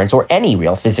physical difference or any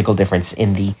real physical difference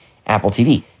in the Apple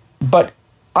TV. But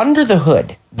under the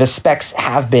hood, the specs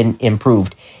have been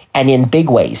improved, and in big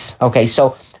ways. Okay,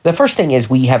 so the first thing is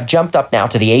we have jumped up now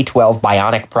to the A12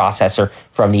 Bionic processor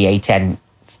from the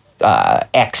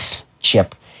A10X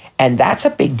chip, and that's a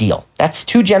big deal. That's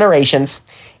 2 generations.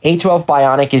 A12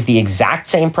 Bionic is the exact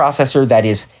same processor that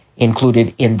is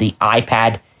included in the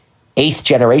iPad 8th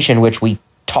generation, which we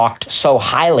talked so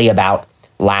highly about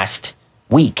last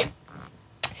week.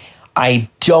 I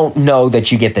don't know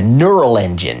that you get the neural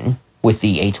engine with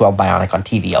the A12 Bionic on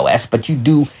tvOS, but you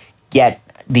do get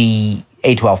the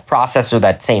A12 processor,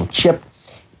 that same chip,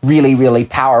 really, really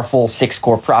powerful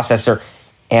 6-core processor.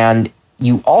 And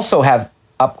you also have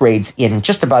upgrades in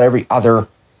just about every other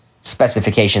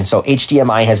specification. So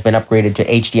HDMI has been upgraded to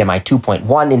HDMI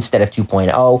 2.1 instead of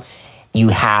 2.0. You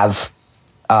have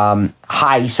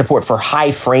high support for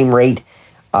high frame rate,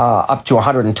 up to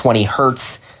 120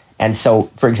 hertz. And so,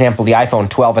 for example, the iPhone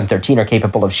 12 and 13 are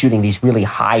capable of shooting these really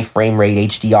high frame rate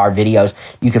HDR videos.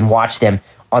 You can watch them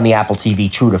on the Apple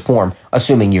TV true to form,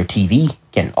 assuming your TV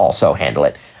can also handle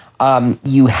it.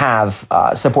 You have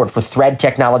support for Thread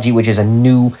technology, which is a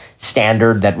new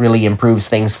standard that really improves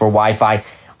things for Wi-Fi.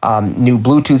 New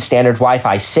Bluetooth standard,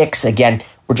 Wi-Fi 6. Again,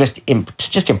 we're just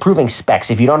improving specs.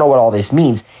 If you don't know what all this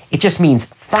means, it just means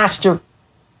faster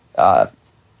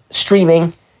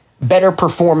streaming, better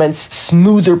performance,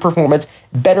 smoother performance,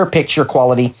 better picture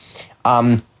quality.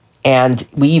 And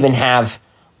we even have,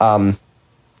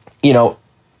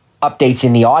 updates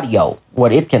in the audio,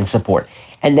 what it can support.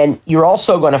 And then you're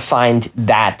also going to find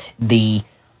that the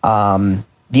HDMI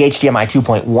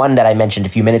 2.1 that I mentioned a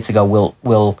few minutes ago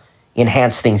will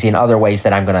enhance things in other ways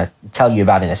that I'm going to tell you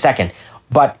about in a second.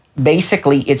 But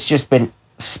basically, it's just been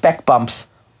spec bumps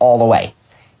all the way.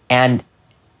 And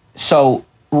so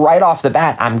right off the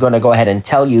bat, I'm going to go ahead and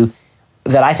tell you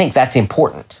that I think that's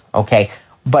important, okay?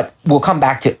 But we'll come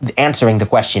back to answering the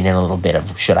question in a little bit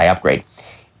of should I upgrade.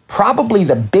 Probably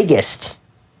the biggest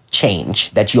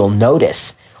change that you'll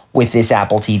notice with this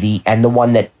Apple TV, and the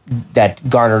one that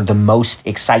garnered the most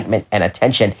excitement and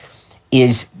attention,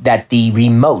 is that the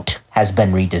remote has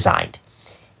been redesigned.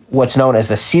 What's known as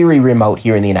the Siri remote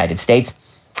here in the United States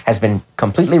has been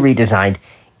completely redesigned.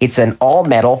 It's an all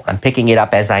metal. I'm picking it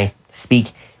up as I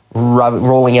speak,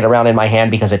 rolling it around in my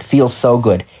hand because it feels so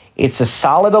good. It's a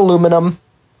solid aluminum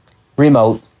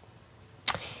remote.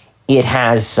 It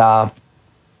has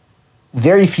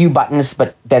very few buttons,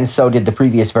 but then so did the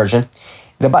previous version.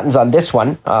 The buttons on this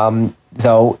one,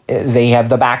 though, they have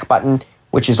the back button,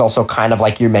 which is also kind of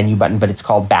like your menu button, but it's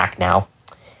called back now.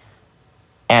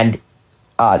 And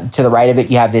to the right of it,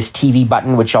 you have this TV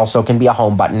button, which also can be a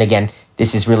home button. Again,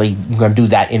 this is really, I'm going to do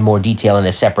that in more detail in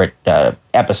a separate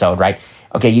episode, right?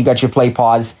 Okay, you got your play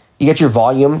pause. You get your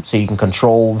volume, so you can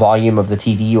control volume of the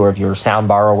TV or of your sound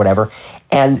bar or whatever.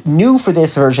 And new for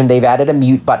this version, they've added a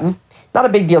mute button. Not a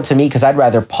big deal to me because I'd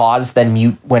rather pause than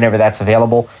mute whenever that's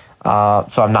available.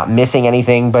 So I'm not missing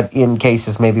anything, but in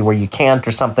cases maybe where you can't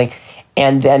or something.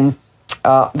 And then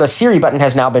the Siri button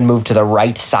has now been moved to the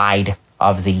right side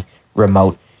of the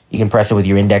remote. You can press it with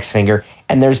your index finger.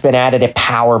 And there's been added a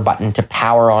power button to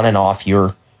power on and off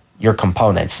your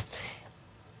components.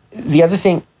 The other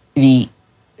thing the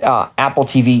Apple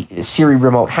TV Siri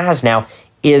remote has now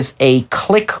is a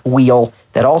click wheel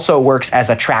that also works as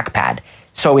a trackpad.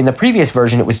 So in the previous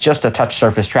version, it was just a touch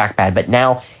surface trackpad, but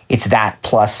now it's that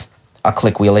plus a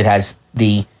click wheel. It has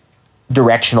the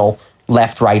directional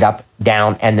left, right, up,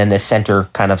 down, and then the center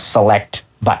kind of select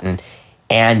button.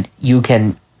 And you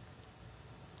can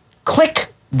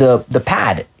click the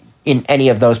pad in any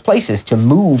of those places to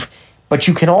move, but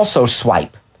you can also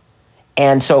swipe.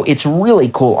 And so it's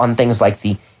really cool on things like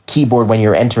the keyboard when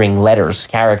you're entering letters,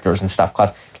 characters, and stuff.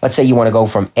 Because let's say you want to go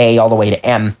from A all the way to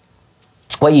M.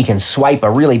 Well, you can swipe a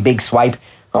really big swipe.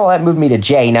 Oh, that moved me to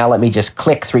J. Now let me just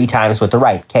click 3 times with the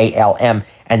right, K, L, M,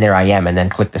 and there I am, and then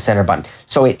click the center button.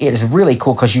 So it is really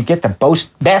cool because you get the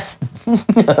best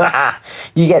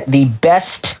you get the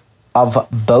best of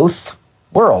both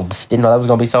worlds. Didn't know that was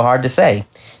going to be so hard to say.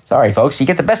 Sorry, folks. You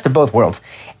get the best of both worlds.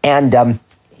 And,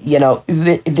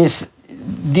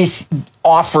 this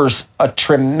offers a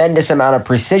tremendous amount of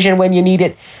precision when you need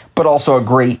it, but also a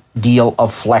great deal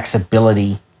of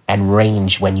flexibility and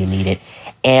range when you need it.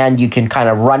 And you can kind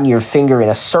of run your finger in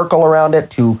a circle around it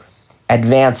to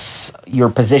advance your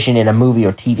position in a movie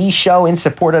or TV show in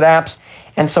supported apps.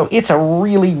 And so it's a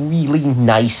really, really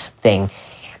nice thing.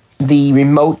 The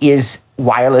remote is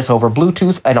wireless over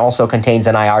Bluetooth and also contains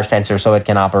an IR sensor so it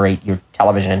can operate your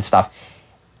television and stuff.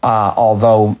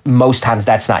 Although most times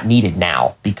that's not needed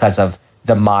now because of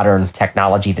the modern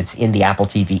technology that's in the Apple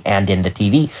TV and in the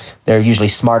TV. They're usually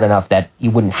smart enough that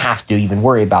you wouldn't have to even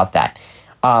worry about that.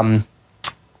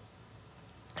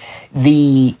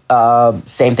 The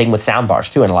same thing with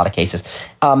soundbars too in a lot of cases.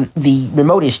 The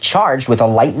remote is charged with a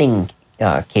lightning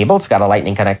cable. It's got a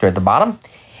lightning connector at the bottom.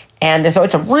 And so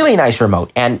it's a really nice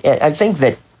remote. And I think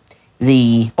that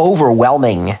the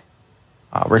overwhelming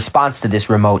response to this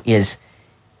remote is,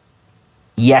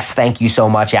 yes, thank you so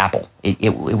much, Apple.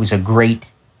 It was a great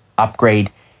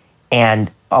upgrade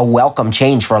and a welcome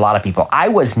change for a lot of people. I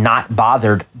was not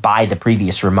bothered by the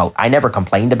previous remote. I never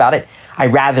complained about it. I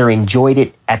rather enjoyed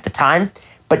it at the time,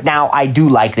 but now I do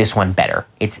like this one better.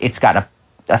 It's got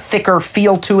a thicker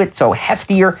feel to it, so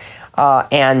heftier,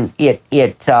 and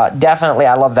it definitely,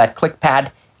 I love that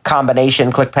ClickPad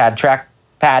combination, ClickPad,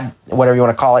 trackpad, whatever you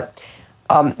want to call it.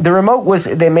 The remote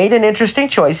they made an interesting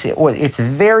choice. It's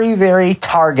very, very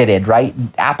targeted, right?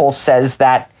 Apple says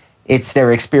that it's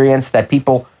their experience that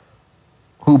people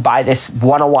who buy this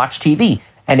want to watch TV.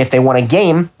 And if they want a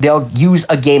game, they'll use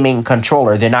a gaming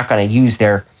controller. They're not going to use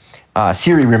their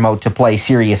Siri remote to play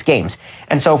serious games.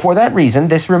 And so for that reason,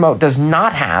 this remote does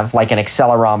not have like an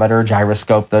accelerometer,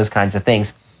 gyroscope, those kinds of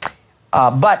things.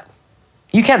 But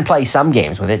you can play some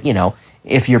games with it,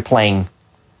 if you're playing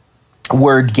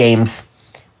word games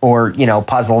or,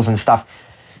 puzzles and stuff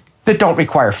that don't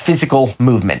require physical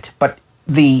movement. But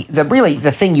the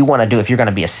thing you want to do if you're going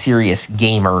to be a serious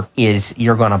gamer is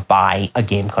you're going to buy a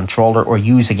game controller or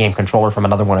use a game controller from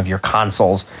another one of your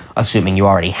consoles, assuming you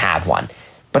already have one.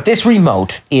 But this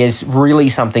remote is really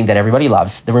something that everybody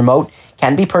loves. The remote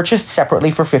can be purchased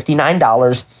separately for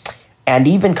 $59 and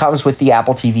even comes with the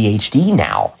Apple TV HD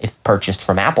now if purchased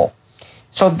from Apple.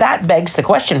 So that begs the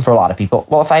question for a lot of people,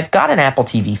 well, if I've got an Apple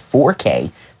TV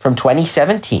 4K from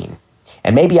 2017,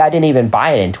 and maybe I didn't even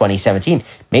buy it in 2017.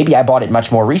 Maybe I bought it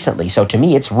much more recently. So to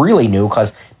me, it's really new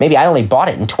because maybe I only bought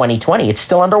it in 2020. It's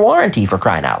still under warranty, for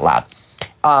crying out loud.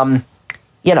 Why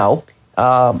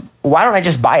don't I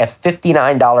just buy a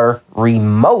 $59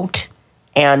 remote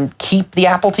and keep the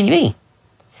Apple TV?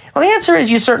 Well, the answer is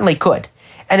you certainly could.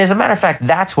 And as a matter of fact,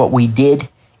 that's what we did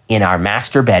in our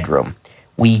master bedroom.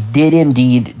 We did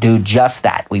indeed do just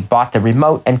that. We bought the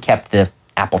remote and kept the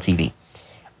Apple TV.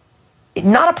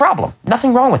 Not a problem.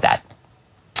 Nothing wrong with that.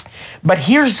 But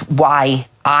here's why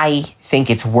I think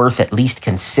it's worth at least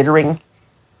considering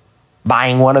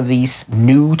buying one of these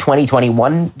new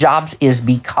 2021 jobs is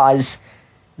because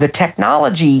the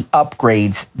technology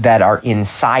upgrades that are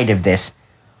inside of this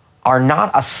are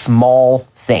not a small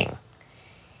thing.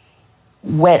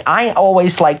 When I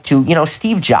always like to,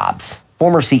 Steve Jobs,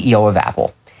 former CEO of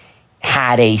Apple,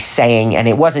 had a saying, and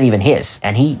it wasn't even his,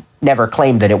 and he never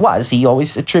claimed that it was. He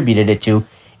always attributed it to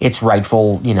its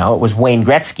rightful, it was Wayne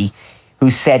Gretzky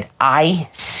who said, I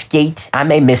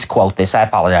may misquote this, I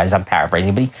apologize, I'm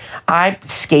paraphrasing, but I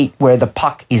skate where the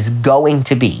puck is going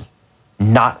to be,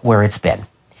 not where it's been.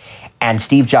 And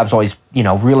Steve Jobs always,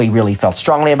 really, really felt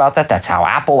strongly about that. That's how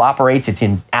Apple operates. It's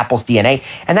in Apple's DNA.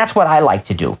 And that's what I like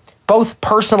to do, both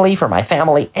personally for my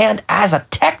family and as a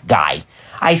tech guy.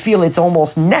 I feel it's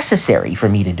almost necessary for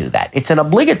me to do that. It's an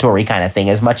obligatory kind of thing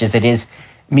as much as it is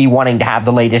me wanting to have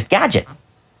the latest gadget.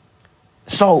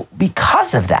 So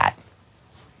because of that,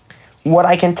 what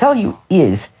I can tell you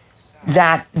is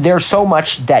that there's so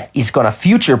much that is going to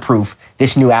future-proof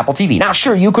this new Apple TV. Now,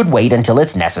 sure, you could wait until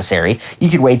it's necessary. You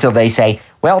could wait till they say,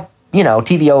 well,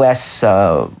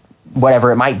 tvOS,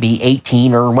 whatever it might be,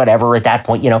 18 or whatever at that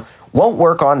point, won't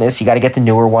work on this. You got to get the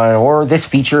newer one, or this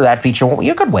feature, that feature.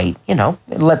 You could wait,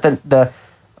 let the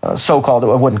so-called,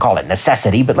 I wouldn't call it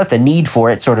necessity, but let the need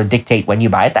for it sort of dictate when you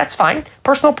buy it. That's fine,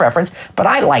 personal preference, but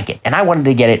I like it, and I wanted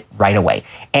to get it right away.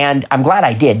 And I'm glad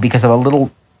I did because of a little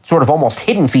sort of almost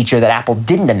hidden feature that Apple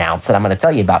didn't announce that I'm going to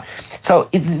tell you about. So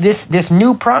this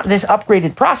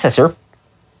upgraded processor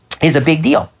is a big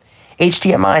deal.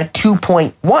 HDMI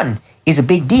 2.1 is a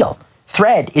big deal.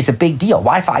 Thread is a big deal.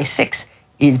 Wi-Fi 6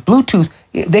 is Bluetooth.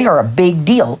 They are a big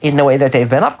deal in the way that they've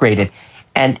been upgraded.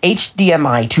 And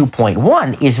HDMI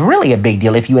 2.1 is really a big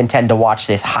deal if you intend to watch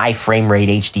this high frame rate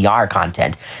HDR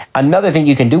content. Another thing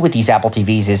you can do with these Apple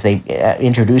TVs is they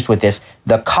introduced with this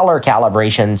the color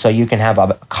calibration, so you can have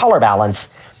a color balance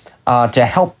to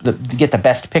help to get the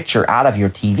best picture out of your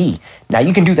TV. Now,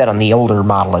 you can do that on the older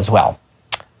model as well.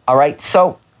 All right,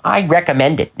 so I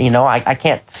recommend it. I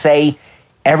can't say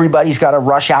everybody's got to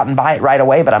rush out and buy it right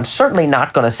away, but I'm certainly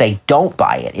not going to say don't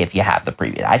buy it if you have the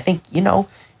previous. I think,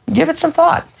 give it some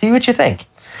thought. See what you think.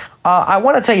 I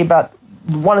want to tell you about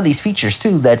one of these features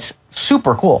too that's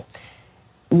super cool.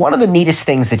 One of the neatest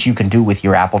things that you can do with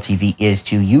your Apple TV is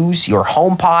to use your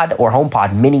HomePod or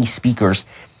HomePod mini speakers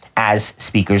as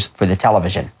speakers for the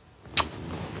television.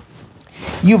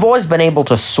 You've always been able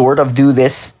to sort of do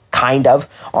this kind of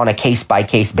on a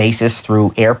case-by-case basis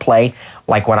through AirPlay.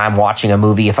 Like when I'm watching a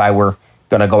movie, if I were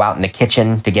going to go out in the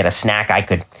kitchen to get a snack, I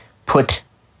could put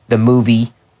the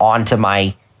movie onto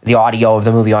the audio of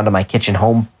the movie onto my kitchen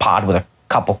HomePod with a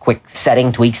couple quick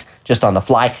setting tweaks just on the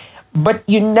fly. But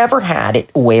you never had it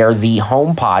where the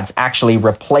HomePods actually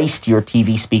replaced your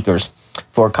TV speakers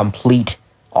for a complete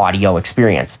audio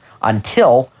experience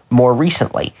until more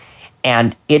recently.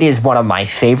 And it is one of my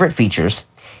favorite features.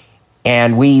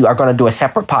 And we are going to do a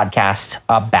separate podcast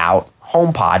about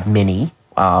HomePod Mini.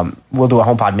 We'll do a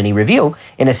HomePod Mini review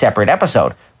in a separate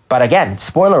episode. But again,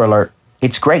 spoiler alert,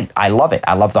 it's great. I love it.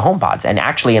 I love the HomePods. And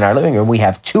actually in our living room, we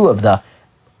have two of the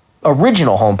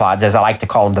original HomePods, as I like to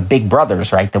call them, the big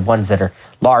brothers, right? The ones that are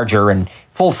larger and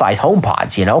full-size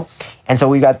HomePods, you know? And so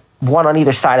we've got one on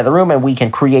either side of the room, and we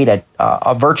can create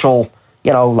a virtual,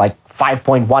 you know, like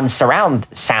 5.1 surround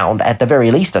sound, at the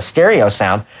very least, a stereo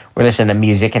sound. We're listening to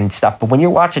music and stuff. But when you're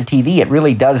watching TV, it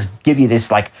really does give you this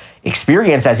like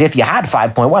experience as if you had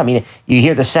 5.1. I mean, you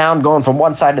hear the sound going from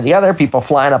one side to the other, people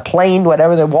flying a plane,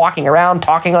 whatever, they're walking around,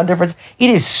 talking on different. It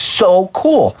is so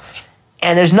cool.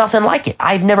 And there's nothing like it.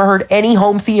 I've never heard any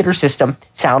home theater system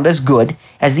sound as good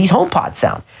as these HomePods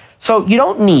sound. So you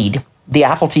don't need the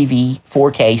Apple TV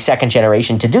 4K second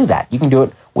generation to do that. You can do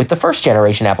it with the first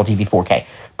generation Apple TV 4K.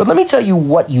 But let me tell you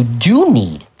what you do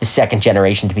need the second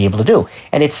generation to be able to do.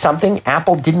 And it's something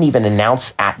Apple didn't even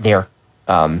announce at their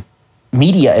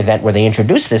media event where they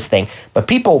introduced this thing. But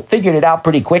people figured it out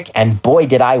pretty quick, and boy,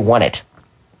 did I want it.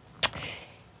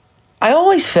 I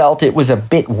always felt it was a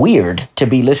bit weird to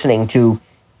be listening to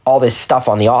all this stuff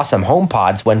on the awesome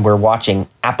HomePods when we're watching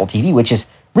Apple TV, which is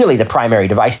really the primary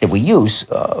device that we use,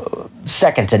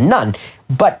 second to none.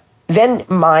 But then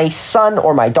my son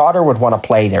or my daughter would want to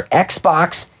play their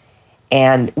Xbox,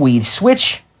 and we'd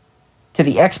switch to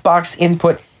the Xbox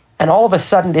input, and all of a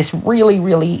sudden this really,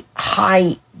 really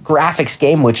high graphics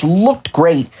game, which looked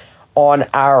great on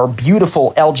our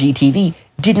beautiful LG TV,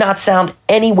 did not sound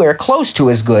anywhere close to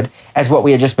as good as what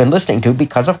we had just been listening to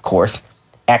because, of course,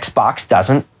 Xbox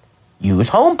doesn't use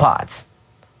HomePods.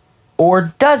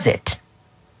 Or does it?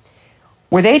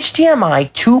 With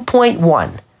HDMI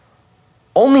 2.1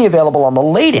 only available on the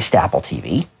latest Apple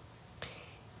TV,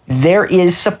 there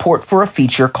is support for a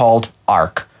feature called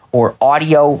ARC, or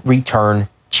Audio Return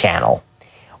Channel.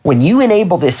 When you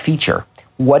enable this feature,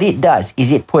 what it does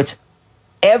is it puts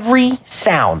every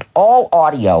sound, all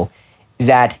audio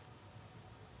that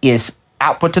is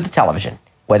output to the television,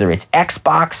 whether it's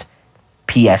Xbox,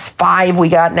 PS5 we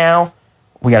got now,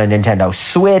 we got a Nintendo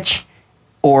Switch,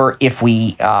 or if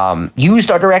we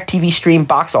used our DirecTV Stream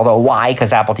box, although why?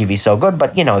 Because Apple TV is so good,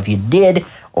 but you know, if you did,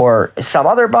 or some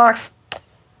other box,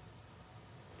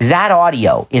 that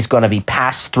audio is going to be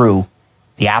passed through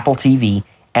the Apple TV,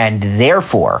 and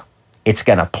therefore it's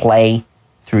going to play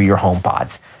through your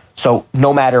HomePods. So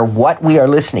no matter what we are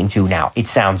listening to now, it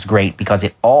sounds great because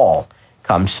it all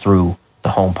comes through the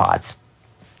HomePods.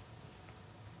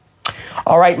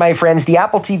 All right, my friends, the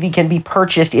Apple TV can be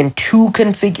purchased in two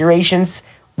configurations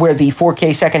where the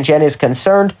 4K second gen is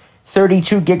concerned,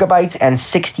 32 gigabytes and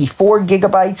 64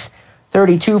 gigabytes.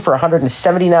 32 for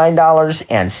 $179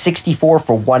 and 64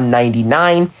 for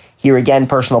 $199. Here again,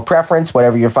 personal preference,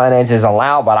 whatever your finances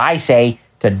allow, but I say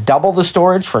to double the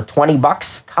storage for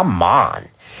 $20. Come on.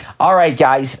 All right,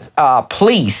 guys,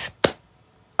 please,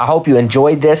 I hope you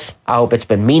enjoyed this. I hope it's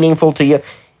been meaningful to you.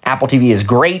 Apple TV is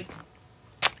great,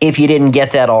 if you didn't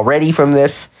get that already from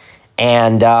this.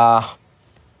 And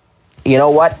you know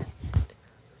what?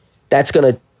 That's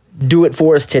going to do it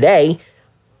for us today.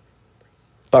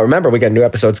 But remember, we got new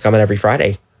episodes coming every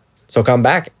Friday. So come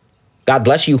back. God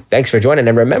bless you. Thanks for joining.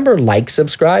 And remember, like,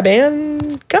 subscribe,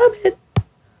 and comment.